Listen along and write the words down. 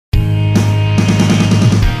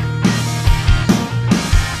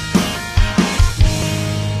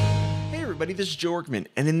everybody, this is Joe Workman,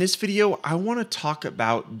 and in this video I want to talk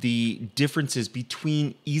about the differences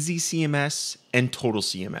between Easy CMS and Total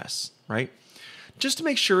CMS, right? Just to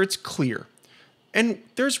make sure it's clear. And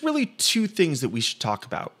there's really two things that we should talk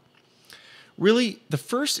about. Really, the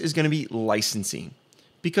first is going to be licensing,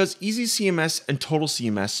 because Easy CMS and Total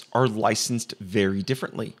CMS are licensed very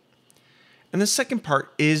differently. And the second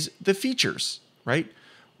part is the features, right?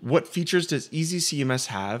 What features does Easy CMS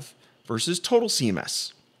have versus Total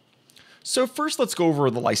CMS? So first, let's go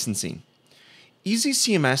over the licensing. Easy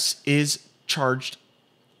CMS is charged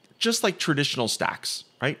just like traditional stacks,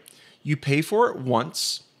 right? You pay for it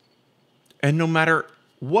once, and no matter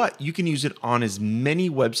what, you can use it on as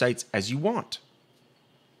many websites as you want.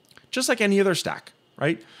 Just like any other stack,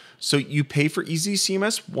 right? So you pay for Easy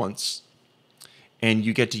CMS once, and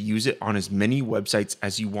you get to use it on as many websites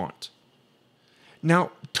as you want.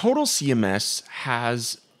 Now, Total CMS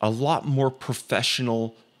has a lot more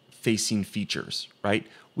professional facing features, right?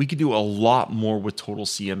 We could do a lot more with Total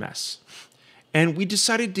CMS. And we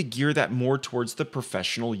decided to gear that more towards the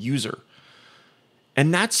professional user.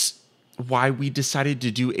 And that's why we decided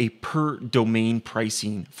to do a per domain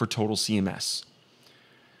pricing for Total CMS.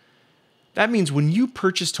 That means when you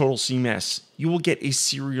purchase Total CMS, you will get a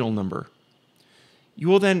serial number. You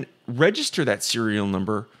will then register that serial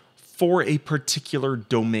number for a particular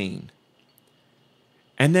domain.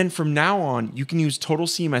 And then from now on, you can use Total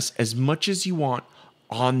CMS as much as you want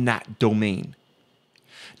on that domain.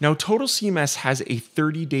 Now, Total CMS has a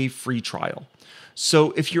 30-day free trial.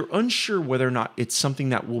 So if you're unsure whether or not it's something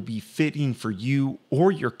that will be fitting for you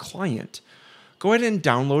or your client, go ahead and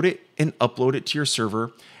download it and upload it to your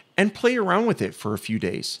server and play around with it for a few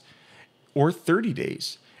days or 30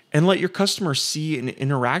 days and let your customers see and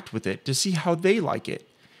interact with it to see how they like it.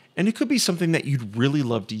 And it could be something that you'd really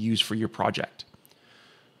love to use for your project.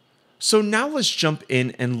 So now let's jump in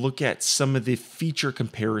and look at some of the feature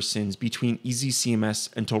comparisons between Easy CMS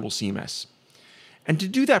and Total CMS. And to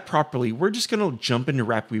do that properly, we're just going to jump into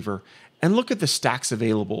RapidWeaver and look at the stacks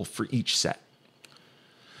available for each set.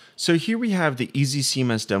 So here we have the Easy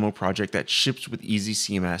CMS demo project that ships with Easy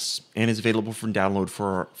CMS and is available for download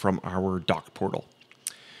from our doc portal.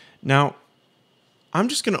 Now, I'm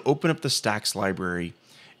just going to open up the stacks library,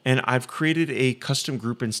 and I've created a custom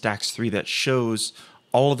group in Stacks 3 that shows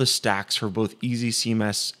all of the stacks for both Easy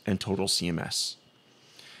CMS and Total CMS.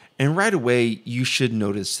 And right away, you should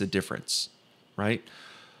notice the difference, right?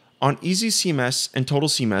 On Easy CMS and Total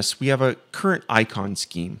CMS, we have a current icon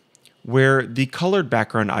scheme where the colored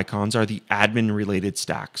background icons are the admin-related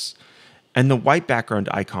stacks, and the white background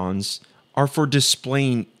icons are for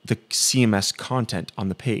displaying the CMS content on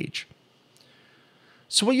the page.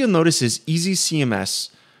 So what you'll notice is Easy CMS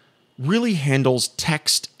really handles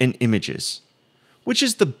text and images, which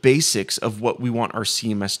is the basics of what we want our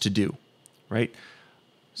CMS to do, right?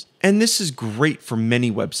 And this is great for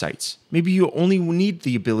many websites. Maybe you only need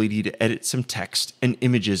the ability to edit some text and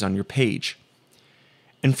images on your page.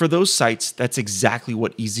 And for those sites, that's exactly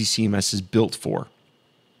what Easy CMS is built for.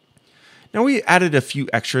 Now we added a few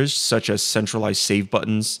extras such as centralized save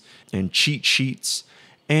buttons and cheat sheets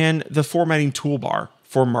and the formatting toolbar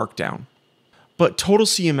for Markdown. But Total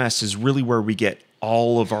CMS is really where we get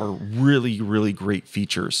all of our really great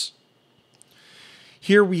features.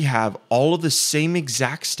 Here we have all of the same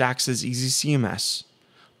exact stacks as Easy CMS,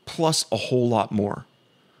 plus a whole lot more.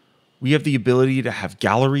 We have the ability to have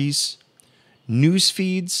galleries, news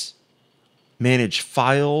feeds, manage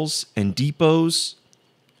files and depots.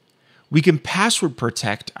 We can password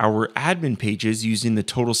protect our admin pages using the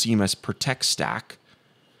Total CMS Protect stack.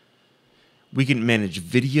 We can manage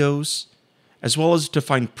videos, as well as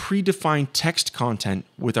define predefined text content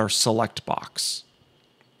with our select box.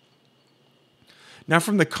 Now,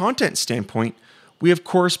 from the content standpoint, we have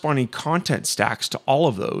corresponding content stacks to all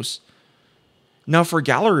of those. Now, for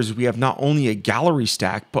galleries, we have not only a gallery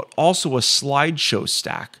stack, but also a slideshow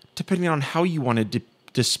stack, depending on how you want to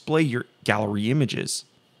display your gallery images.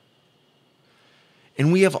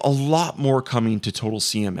 And we have a lot more coming to Total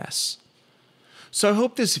CMS. So I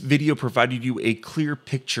hope this video provided you a clear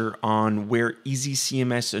picture on where Easy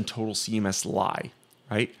CMS and Total CMS lie,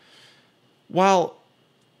 right? While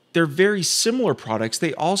they're very similar products,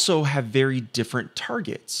 they also have very different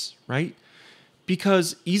targets, right?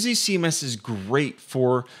 Because Easy CMS is great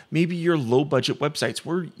for maybe your low budget websites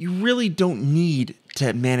where you really don't need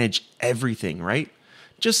to manage everything, right?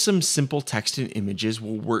 Just some simple text and images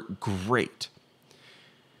will work great.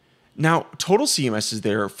 Now, Total CMS is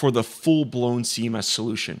there for the full-blown CMS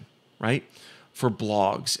solution, right? For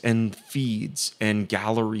blogs and feeds and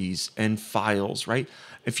galleries and files, right?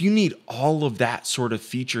 If you need all of that sort of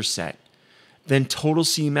feature set, then Total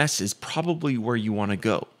CMS is probably where you want to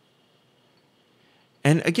go.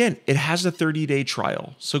 And again, it has a 30-day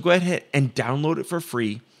trial. So go ahead and download it for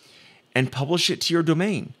free and publish it to your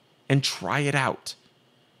domain and try it out.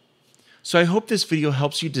 So I hope this video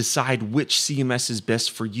helps you decide which CMS is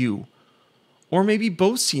best for you. Or maybe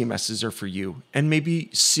both CMSs are for you. And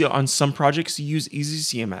maybe on some projects you use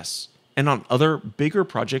Easy CMS. And on other bigger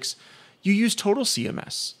projects, you use Total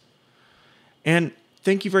CMS. And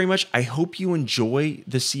thank you very much. I hope you enjoy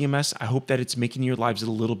the CMS. I hope that it's making your lives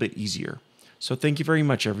a little bit easier. So thank you very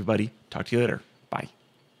much, everybody. Talk to you later. Bye.